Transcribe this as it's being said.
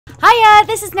Hiya,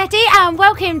 this is Netty and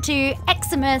welcome to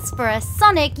Xmas for a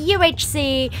Sonic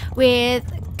UHC with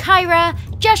Kyra,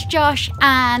 Josh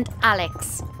and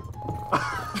Alex.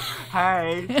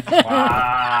 Hey.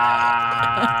 Wow.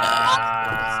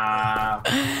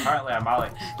 Apparently I'm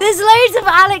Alex. There's loads of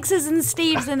Alexes and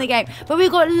Steves in the game, but we've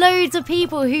got loads of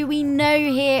people who we know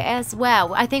here as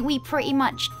well. I think we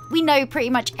know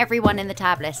pretty much everyone in the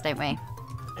tab list, don't we?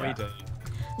 Yeah. We do.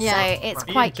 Yeah. So it's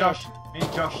quite good. Me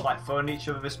and Josh phoned each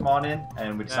other this morning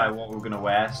and we decided what we were going to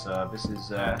wear, so this is...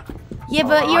 yeah,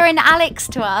 but you're an Alex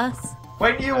to us.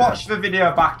 When you watch the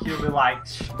video back, you'll be like,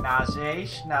 snazzy,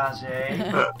 snazzy.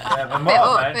 A bit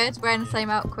awkward, wearing the same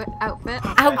outfit. Outquit?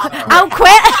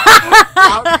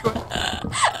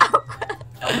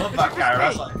 I love that guy,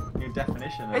 that's like a new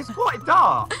definition. It's quite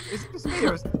dark. Is it just me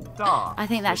or is it dark? I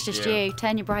think that's just you.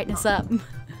 Turn your brightness up.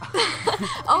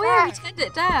 Oh yeah, we turned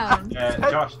it down.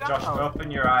 Josh, open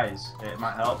your eyes. It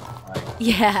might help. Like,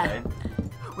 yeah.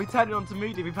 We turned it on to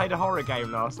Moody. We played a horror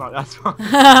game last night. That's why.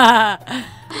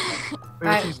 We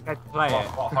were too scared to play it.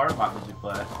 What horror map did you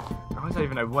play? I don't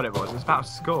even know what it was. It was about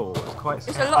school. It was quite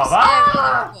scary. It's a lot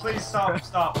scarier. Please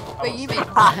stop. Wait, you mean?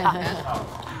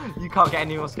 You can't get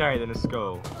any more scary than a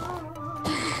school.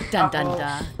 Dun dun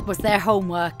dun. Was their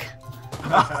homework?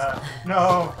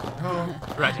 No.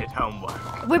 Reddit homework.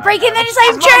 We're breaking the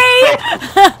same tree!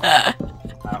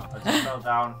 I just fell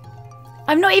down.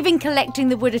 I'm not even collecting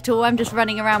the wood at all. I'm just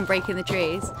running around breaking the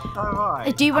trees.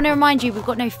 Alright. Do you want to remind you we've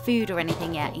got no food or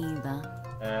anything yet either?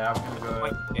 I'm gonna go.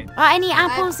 Are any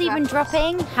apples even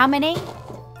dropping? How many?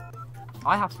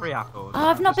 I have 3 apples. Oh,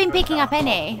 I've not been picking up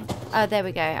any. Oh, there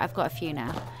we go. I've got a few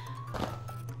now.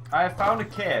 I found a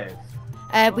cave.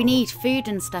 We need food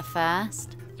and stuff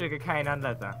first. Sugar cane and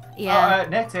leather. Yeah.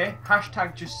 Netty,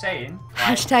 hashtag just saying.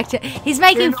 Hashtag. He's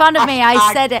making fun of me.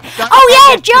 I said it.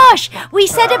 Oh yeah, Josh. We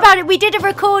said about it. We did a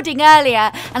recording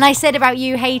earlier, and I said about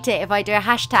you hate it if I do a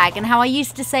hashtag, and how I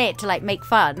used to say it to like make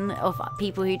fun of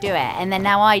people who do it, and then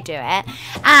now I do it.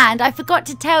 And I forgot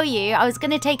to tell you, I was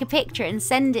going to take a picture and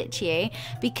send it to you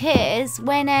because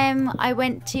when I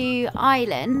went to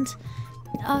Ireland,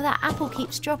 oh that apple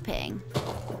keeps dropping.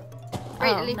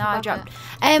 Oh no, I dropped.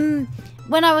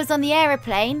 When I was on the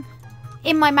aeroplane,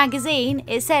 in my magazine,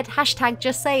 it said hashtag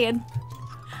just saying.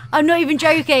 I'm not even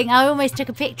joking. I almost took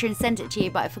a picture and sent it to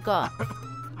you, but I forgot.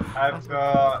 I've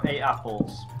got 8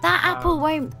 apples. That apple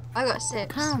won't I got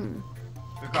 6. come.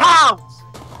 Cows!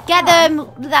 Get them.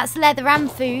 That's leather and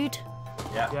food.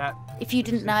 Yeah. If you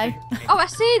didn't know. Oh, I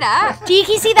see that. Do you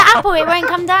see the apple? It won't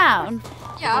come down.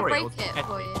 Yeah, I'll break it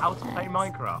for you. How to play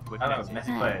Minecraft with I know, Netty.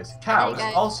 Netty players. Cows There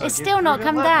you go. also. It's give still not food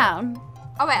come and leather. down.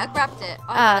 Oh wait, I grabbed it.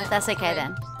 Oh, that's okay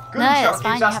then. Good No, shot it's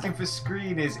fine. keeps You asking for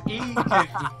screen is easy. Go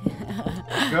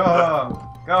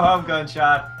home,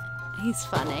 Gunshot. He's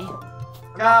funny.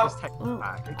 Go. Just take it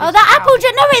back. It Oh, gives that cows- apple.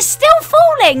 No, it's still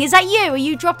falling. Is that you? Are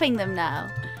you dropping them now?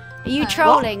 Are you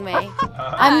trolling me?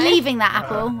 I'm leaving that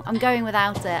apple. I'm going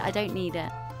without it. I don't need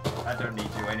it. I don't need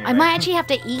you anyway. I might actually have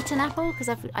to eat an apple because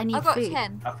I need I've got food.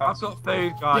 10. I've I've got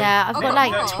food, guys. Yeah, I've Oh, got no,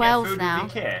 like you don't 12 food now.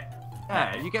 with your kit,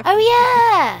 Yeah, you get Oh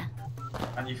yeah,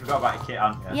 and you forgot about your kit,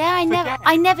 haven't you? yeah.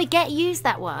 I never use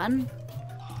that one.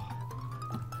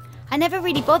 I never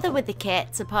really bother with the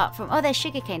kits apart from there's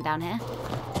sugarcane down here.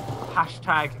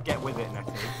 hashtag get with it,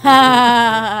 Netty.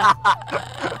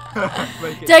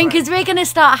 Make it Don't, fun. because we're gonna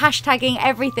start hashtagging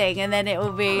everything, and then it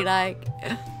will be like.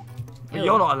 But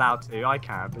you're not allowed to, I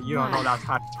can, but you are not allowed to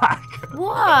hashtag.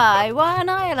 Why? Why aren't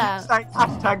I allowed?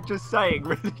 Hashtag just saying,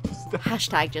 really just...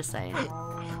 Hashtag just saying.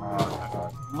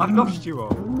 Oh, I've lost you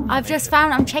all. I've just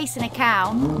found I'm chasing a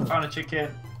cow. God. Found a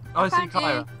chicken. Oh, I see Thank you.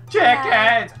 Kyra.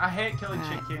 Chickens! I hate killing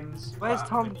chickens. Where's But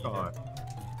Tom I'm gonna gone?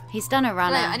 He's done a No,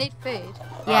 runner. I need food.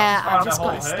 Yeah, I've found just a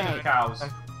got a whole herd of steak. cows.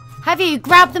 Have you?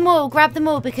 Grab them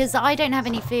all because I don't have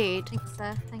any food. Thanks,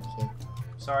 sir. Thank you.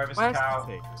 Sorry, Mr. Where's Cow.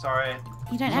 Netty? Sorry.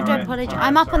 You don't have Sorry, to apologise. sorry,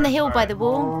 I'm up on the sorry, hill by sorry. the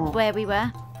wall where we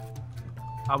were.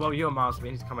 Oh, well, you're miles, we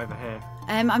need to come over here.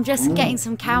 I'm just getting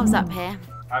some cows up here.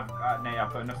 I've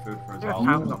got enough food for as There are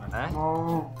well. cows up there.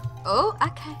 Oh,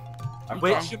 okay.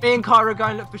 Wait, should me and Kyra go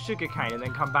and look for sugarcane and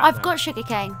then come back I've then? got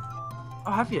sugarcane.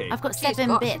 Oh, have you? I've got She's 7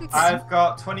 got bits. sugarcane. I've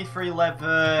got 23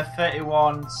 leather,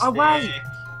 31 stick. Oh, wait.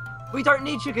 We don't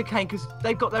need sugarcane because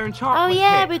they've got their Oh enchantment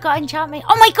yeah, kit. we got enchantment.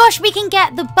 Oh my gosh, we can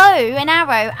get the bow and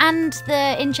arrow and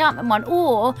the enchantment one,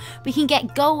 or we can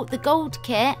get the gold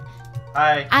kit.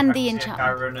 Hi, And I the can see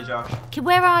enchantment. Kyra and Josh. Okay,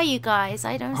 where are you guys?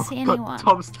 I don't see God, anyone.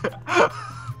 Tom's What?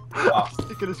 I'm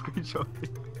taking a screenshot.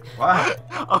 What?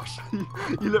 I'll show you.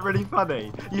 You look really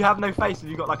funny. You have no face if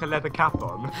you've got like a leather cap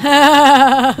on.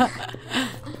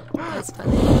 That's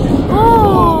funny.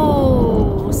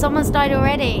 Oh, someone's died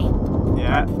already.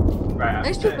 Yeah. Right,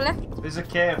 Those people left. there's a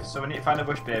cave, so we need to find a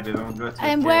bush baby. Then we'll go to the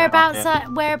And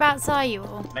cave. whereabouts are you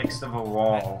all? Next to the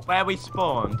wall. Where we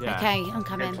spawned, yeah. Okay, I'm Get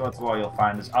coming. towards the wall, you'll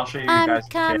find us. I'll show you I'm guys. the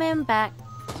cave. coming back.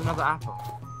 There's another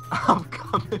apple. I'm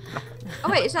coming. Oh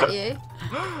wait, is that you?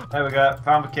 There we go.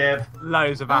 Found the cave.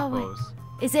 Loads of Oh, wait. apples.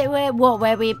 Is it where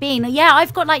we've been? Yeah,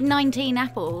 I've got like 19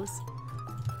 apples.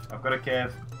 I've got a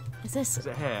cave. Is this? Is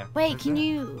it here? Wait, Is can it?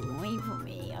 you wait for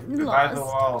me? I'm By the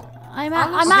lost. wall. I'm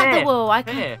I'm at the here. wall. I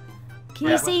can. Here. Can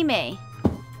Yeah. you see me?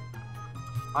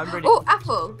 I'm really. Oh,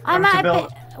 apple. I'm to at a build-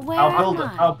 bit. Where I'll am build.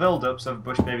 I? I'll build up so the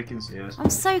bush baby can see us. I'm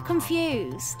so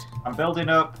confused. I'm building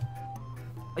up.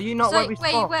 Are you not So where we where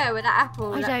you spawned? were where that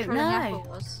apple? I that don't trolling know.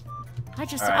 apple was. I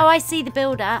just. Alright. Oh, I see the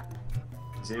build up.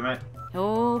 You see me?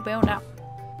 Oh, build up.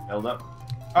 Build up.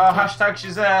 Oh, hashtag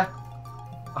she's there.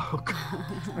 Oh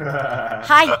god.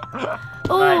 Hi.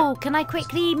 Oh, can I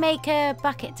quickly make a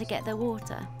bucket to get the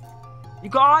water? You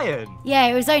got iron. Yeah,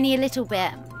 it was only a little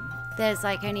bit. There's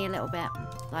like only a little bit.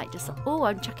 Like just. Oh,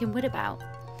 I'm chucking wood about.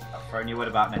 I've thrown you wood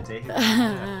about, Netty.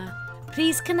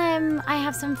 Please, can I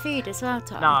have some food as well,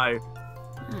 Tom? No.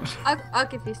 I'll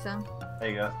give you some. There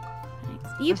you go. Thanks.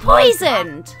 You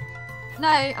poisoned. No,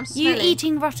 I'm You smelly.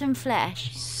 eating rotten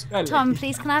flesh. Tom,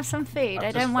 please, can I have some food?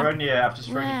 I don't want. I've just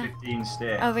thrown Where? you 15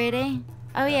 sticks. Oh, really?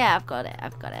 Oh, yeah, I've got it.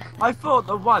 I've got it. I thought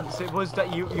that once it was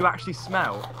that you actually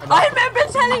smell. And I remember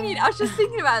telling you. I was just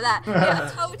thinking about that. Yeah,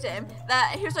 I told him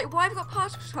that he was like, "Why have you got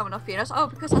particles coming off you?" And I was like, "Oh,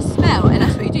 because I smell." And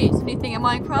that's what you do. It's a new thing in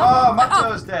Minecraft. Oh, I was like,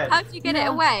 Matto's dead. How do you get it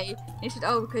No. away? And he said,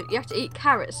 "Oh, because you have to eat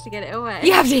carrots to get it away."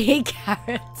 You have to eat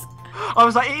carrots. I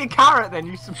was like, eat a carrot then.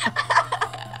 You smell.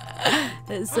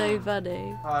 That's so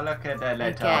funny. Oh, look at the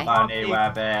little Okay. bunny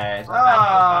rabbit.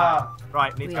 Ah. Oh!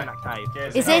 Right, need to go in Yeah. that cave.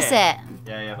 Cheers, Is mate. this it? Yeah,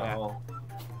 yeah, the Yeah. hole.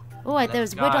 Oh, there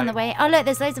was wood on the way. Oh, look,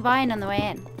 there's loads of iron on the way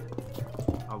in.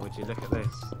 Oh, would you look at this?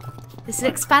 This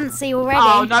looks fancy already.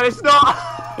 Oh no, it's not.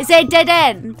 Is there a dead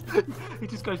end? It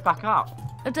just goes back up.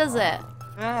 Or does it?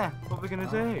 Yeah. What are we gonna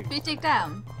do? Should we dig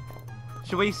down?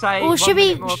 Should we say? Or should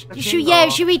we? Or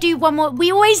Should we do one more?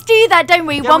 We always do that, don't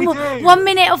we? Yeah, we do. 1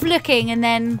 minute of looking, and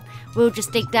then we'll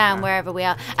just dig down wherever we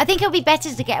are. I think it'll be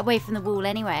better to get away from the wall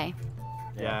anyway.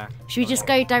 Yeah. Should we just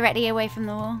go directly away from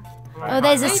the wall? Right. Oh,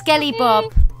 there's a skelly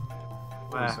bob.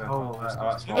 Where? Oh,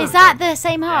 that's fine. Is that the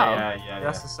same hole? Yeah.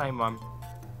 That's the same one.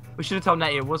 We should have told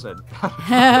Netty it wasn't.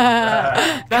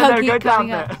 Can't no, keep go down coming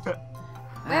there.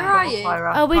 up. Where are you?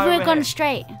 Kyra, Oh, we Kyra, were we're gone here.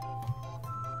 straight.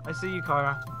 I see you,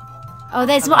 Kyra. Oh,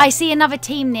 I see another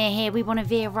team near here. We want to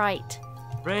veer right.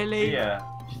 Really? Yeah.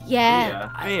 Yeah.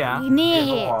 Veer? Near the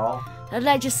here. wall.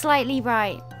 Like just slightly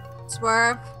right.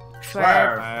 Swerve.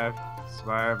 Swerve.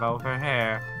 Swerve over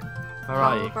here. Where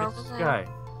are you? Over Let's there. go.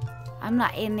 I'm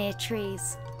not in near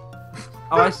trees.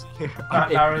 Oh, I see you.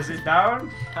 That narrows it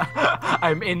down.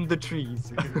 I'm in the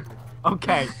trees.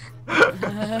 Okay.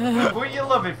 Wouldn't you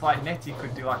love if like Netty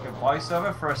could do like a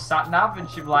voiceover for a sat nav and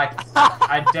she'd be like,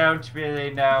 I don't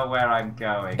really know where I'm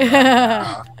going right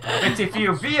now. But if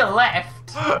you veer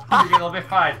left, you'll be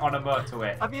fine on a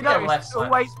motorway. Have you Veer noticed left, it's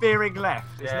always veering left?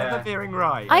 It's Yeah. never veering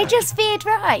right. I just veered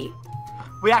right.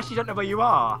 We actually don't know where you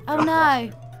are. Oh no.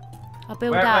 I'll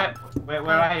build up. Where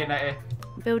are you, Netty?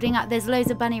 Building up. There's loads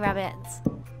of bunny rabbits.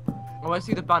 Oh, I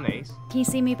see the bunnies. Can you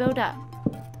see me build up?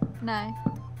 No.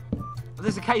 Oh,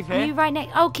 there's a cave Are you here. right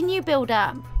next? Oh, can you build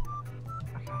up?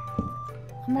 Okay.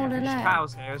 I'm all There's alone.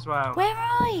 cows here as well. Where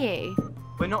are you?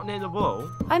 We're not near the wall.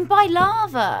 I'm by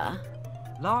lava.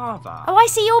 Lava. Oh, I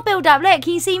see your build up. Look,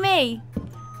 can you see me?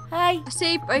 Hey. I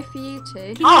see both of you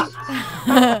two.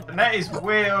 Ah! Netty's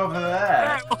way over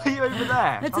there. Why are you over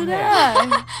there? I don't know.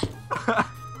 here. I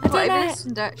What, don't over know. this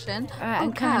direction? Alright, Oh,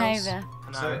 I'm coming cows. over.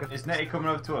 So is Netty coming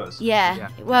over to us? Yeah. Yeah.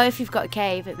 Well, if you've got a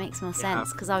cave, it makes more Yeah.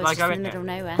 sense because I was Like just go in the in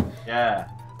middle of nowhere. Yeah.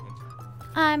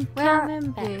 I'm Where are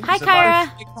coming back. you? Hi, It's a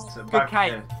Kyra. It's a Good bad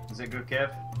cave. Is it a good cave?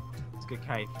 It's a good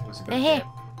cave. It's a good They're here.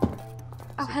 cave.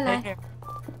 Oh, hello. Here,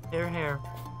 here. Here.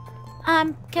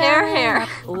 I'm Here, coming. here. up.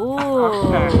 Ooh.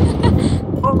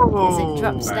 Oh! As it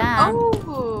drops down.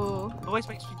 Oh. Always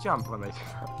makes you jump when they.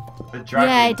 The dragon.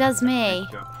 Yeah, it does me.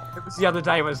 It was the other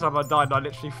day when someone died and I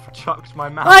literally chucked my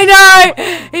mouth. I know.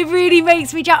 It really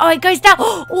makes me jump. Oh, it goes down.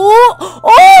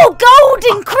 Oh,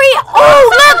 golden creep.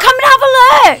 Oh, look, come and have a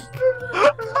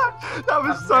look. That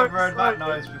was I've so never heard that exciting.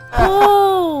 noise before.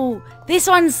 Oh,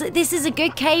 this is a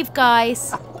good cave,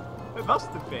 guys. It must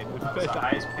have been. That's the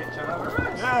highest pitch I've ever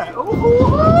heard. Yeah.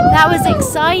 Ooh. That was Oh,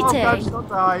 exciting. gosh,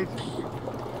 I died.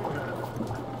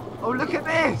 Oh, look at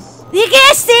this. You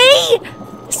can see?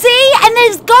 See? And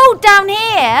there's gold down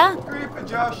here. Creeper,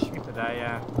 Josh. Today,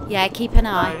 yeah. Yeah, keep an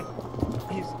eye.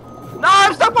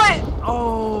 No, stop it!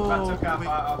 Oh. That took our we-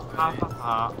 part off. half a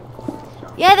heart.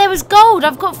 Yeah, there was gold.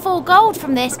 I've got 4 gold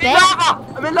from this bit. Lava!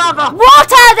 I'm in lava!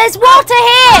 Water! There's water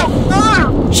here!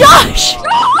 No! Josh!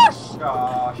 Josh!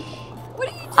 Gosh. What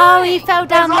are you doing? Oh, he fell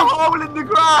There's down a the... hole in the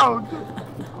ground!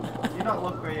 You don't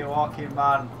look where you're walking,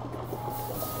 man.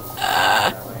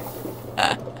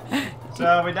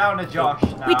 So we're down to Josh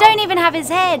now. We don't even have his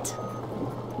head.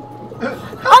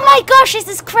 Oh my gosh, this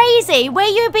is crazy. Where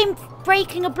you've been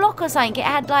breaking a block or something, it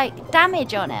had like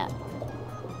damage on it.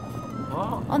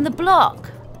 What? On the block.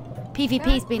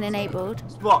 PvP's been enabled.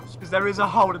 Watch, because there is a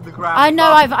hole in the ground. I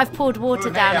know, I've poured water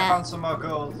Ooh, down Netty, I it. found some more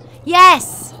gold.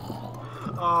 Yes!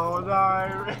 Oh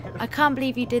no. I can't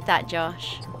believe you did that,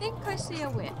 Josh. I think I see a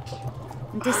witch.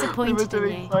 I'm We were disappointed in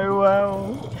doing you. so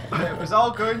well. It was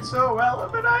all going so well,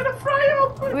 and then I had a fry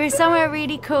up. We're somewhere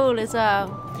really cool as well.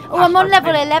 Oh, I'm on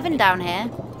level 11 down here.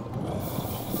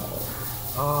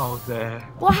 Oh dear.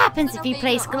 What happens if you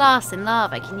place glass in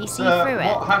lava? Can you see So, through what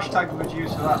it? hashtag would you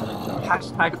use for that then, Josh?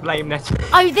 Hashtag blame Netty.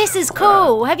 Oh, this is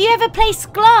cool. Have you ever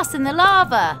placed glass in the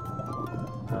lava?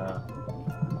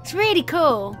 It's really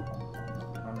cool.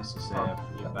 Unnecessary.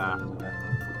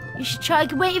 You should try.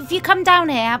 Wait, if you come down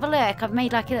here, have a look. I've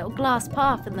made like a little glass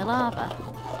path in the lava.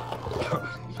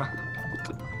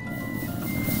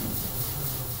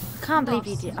 I can't believe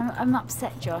you did. I'm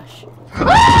upset, Josh.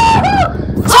 Tom!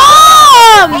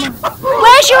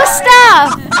 Where's your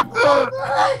stuff?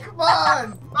 Come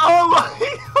on! Oh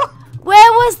my god!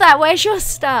 Where was that? Where's your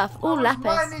stuff? Oh, I was lapis.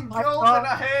 mining gold and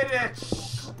I hate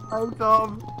it. Oh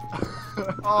Tom.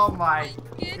 Oh my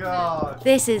Goodness. god.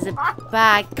 This is a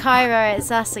bag. Cairo,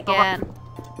 it's us again.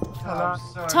 I'm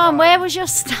so Tom, annoyed. where was your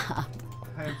stuff?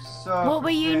 I'm so What were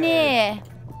you frustrated. near?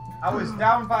 I was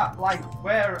down back, like,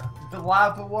 where the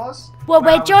lava was. Well,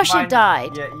 where I was Josh had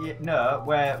died. Yeah, no,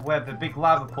 where the big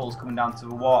lava pool's coming down to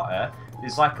the water.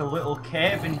 There's like a little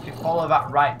cave, and if you follow that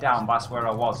right down, that's where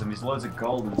I was, and there's loads of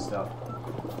gold and stuff.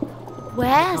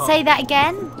 Where? Say that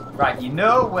again. Right, you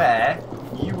know where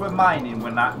you were mining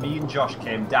when me and Josh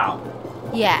came down?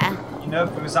 Yeah. You know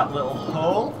there was that little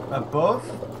hole above?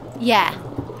 Yeah.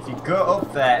 If you go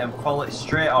up there and follow it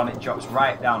straight on, it drops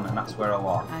right down, and that's where I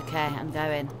was. Okay, I'm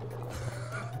going.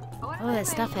 I Oh, there's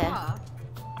stuff where you here.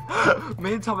 are.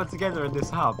 Me and Tom are together in this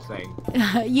hub thing.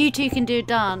 You two can do a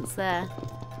dance there.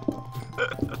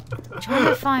 Trying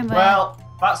to find where. Well,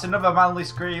 that's another manly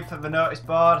scream for the notice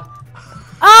board.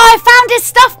 Oh, I found his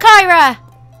stuff, Kyra.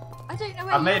 I don't know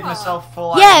where I you made are. myself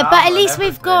full. Yeah, iron but at armor least and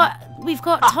we've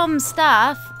got Tom's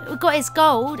stuff. We've got his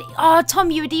gold. Oh, Tom,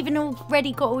 you had even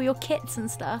already got all your kits and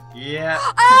stuff. Yeah.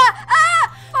 Ah! Ah!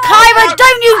 Kyra,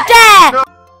 don't you dare! No.